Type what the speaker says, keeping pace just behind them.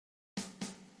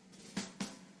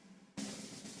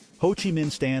Ho Chi Minh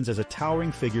stands as a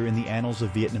towering figure in the annals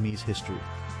of Vietnamese history.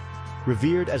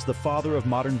 Revered as the father of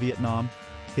modern Vietnam,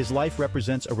 his life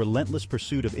represents a relentless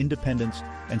pursuit of independence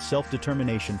and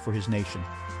self-determination for his nation.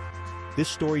 This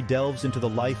story delves into the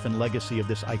life and legacy of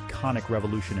this iconic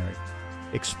revolutionary,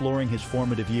 exploring his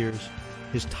formative years,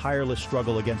 his tireless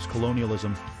struggle against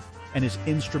colonialism, and his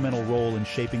instrumental role in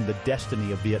shaping the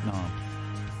destiny of Vietnam.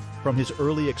 From his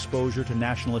early exposure to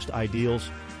nationalist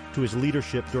ideals to his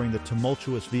leadership during the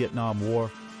tumultuous Vietnam War,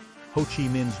 Ho Chi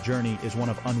Minh's journey is one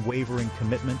of unwavering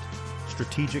commitment,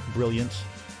 strategic brilliance,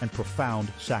 and profound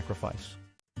sacrifice.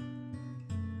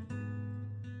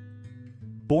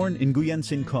 Born in Nguyen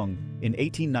Sinh Cung in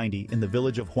 1890 in the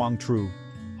village of Hoang Tru,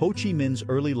 Ho Chi Minh's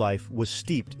early life was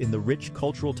steeped in the rich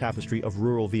cultural tapestry of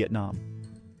rural Vietnam.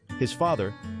 His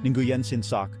father, Nguyen Sinh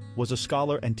Sac, was a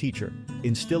scholar and teacher,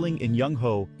 instilling in young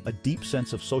Ho a deep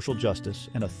sense of social justice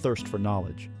and a thirst for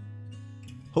knowledge.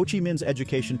 Ho Chi Minh's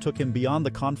education took him beyond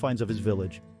the confines of his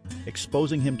village,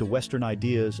 exposing him to Western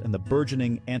ideas and the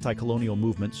burgeoning anti-colonial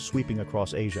movements sweeping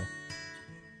across Asia.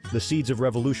 The seeds of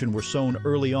revolution were sown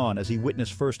early on as he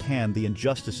witnessed firsthand the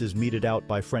injustices meted out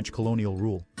by French colonial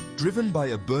rule. Driven by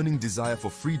a burning desire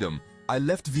for freedom, I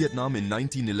left Vietnam in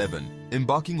 1911,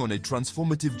 embarking on a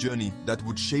transformative journey that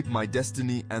would shape my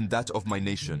destiny and that of my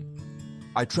nation.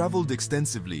 I traveled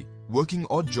extensively, working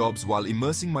odd jobs while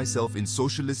immersing myself in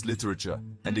socialist literature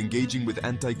and engaging with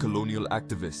anti-colonial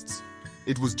activists.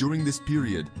 It was during this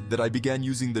period that I began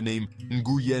using the name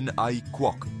Nguyen Ai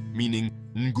Quoc, meaning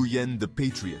Nguyen the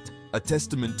Patriot, a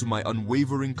testament to my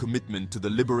unwavering commitment to the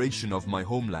liberation of my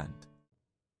homeland.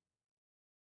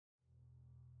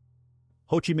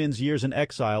 Ho Chi Minh's years in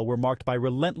exile were marked by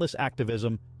relentless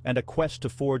activism and a quest to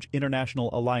forge international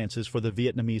alliances for the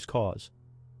Vietnamese cause.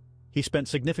 He spent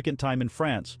significant time in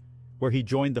France, where he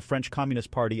joined the French Communist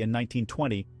Party in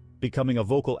 1920, becoming a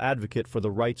vocal advocate for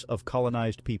the rights of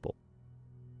colonized people.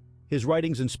 His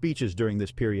writings and speeches during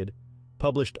this period,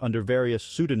 published under various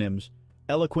pseudonyms,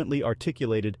 eloquently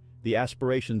articulated the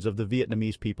aspirations of the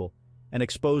Vietnamese people and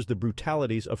exposed the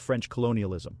brutalities of French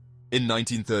colonialism. In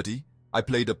 1930, I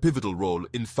played a pivotal role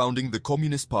in founding the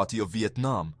Communist Party of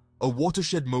Vietnam, a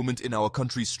watershed moment in our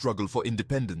country's struggle for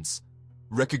independence.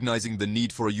 Recognizing the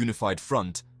need for a unified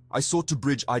front, I sought to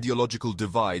bridge ideological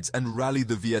divides and rally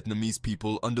the Vietnamese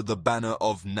people under the banner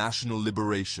of national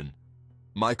liberation.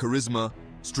 My charisma,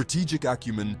 strategic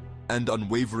acumen, and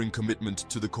unwavering commitment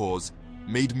to the cause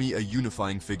made me a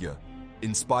unifying figure,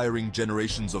 inspiring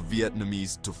generations of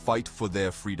Vietnamese to fight for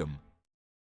their freedom.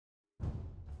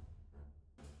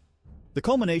 The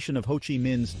culmination of Ho Chi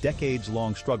Minh's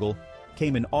decades-long struggle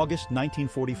came in August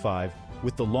 1945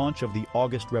 with the launch of the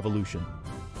August Revolution.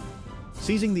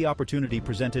 Seizing the opportunity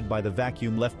presented by the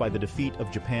vacuum left by the defeat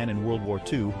of Japan in World War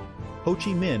II, Ho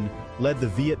Chi Minh led the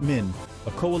Viet Minh,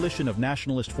 a coalition of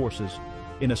nationalist forces,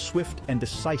 in a swift and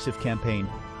decisive campaign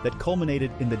that culminated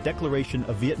in the declaration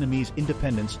of Vietnamese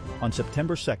independence on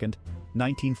September 2,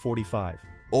 1945.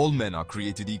 All men are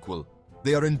created equal.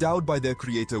 They are endowed by their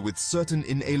creator with certain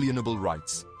inalienable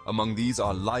rights. Among these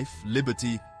are life,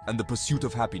 liberty, and the pursuit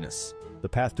of happiness. The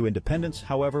path to independence,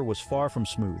 however, was far from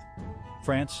smooth.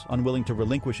 France, unwilling to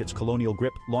relinquish its colonial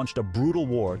grip, launched a brutal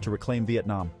war to reclaim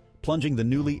Vietnam, plunging the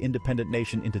newly independent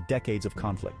nation into decades of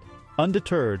conflict.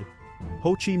 Undeterred,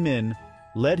 Ho Chi Minh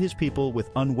led his people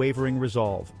with unwavering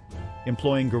resolve,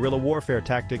 employing guerrilla warfare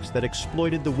tactics that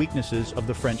exploited the weaknesses of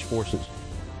the French forces.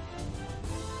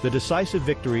 The decisive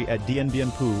victory at Dien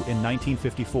Bien Phu in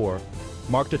 1954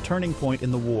 marked a turning point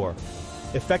in the war,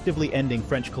 effectively ending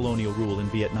French colonial rule in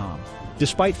Vietnam.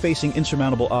 Despite facing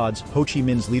insurmountable odds, Ho Chi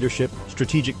Minh's leadership,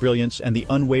 strategic brilliance, and the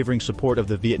unwavering support of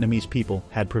the Vietnamese people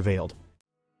had prevailed.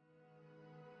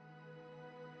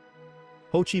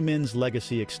 Ho Chi Minh's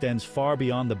legacy extends far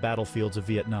beyond the battlefields of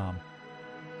Vietnam.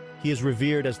 He is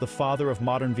revered as the father of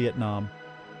modern Vietnam,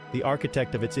 the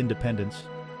architect of its independence,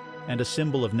 and a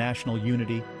symbol of national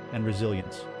unity and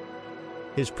resilience.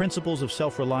 His principles of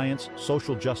self-reliance,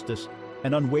 social justice,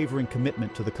 and unwavering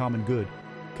commitment to the common good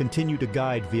continue to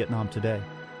guide Vietnam today.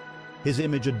 His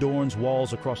image adorns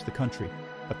walls across the country,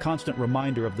 a constant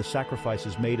reminder of the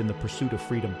sacrifices made in the pursuit of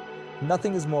freedom.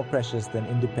 Nothing is more precious than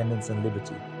independence and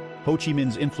liberty. Ho Chi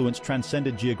Minh's influence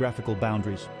transcended geographical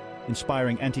boundaries,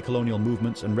 inspiring anti-colonial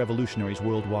movements and revolutionaries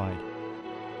worldwide.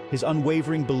 His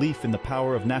unwavering belief in the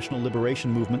power of national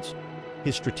liberation movements,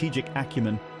 his strategic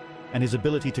acumen, and his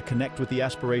ability to connect with the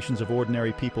aspirations of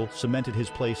ordinary people cemented his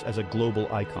place as a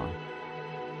global icon.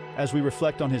 As we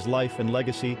reflect on his life and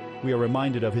legacy, we are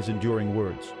reminded of his enduring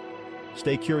words.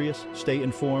 Stay curious, stay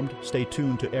informed, stay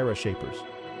tuned to era shapers.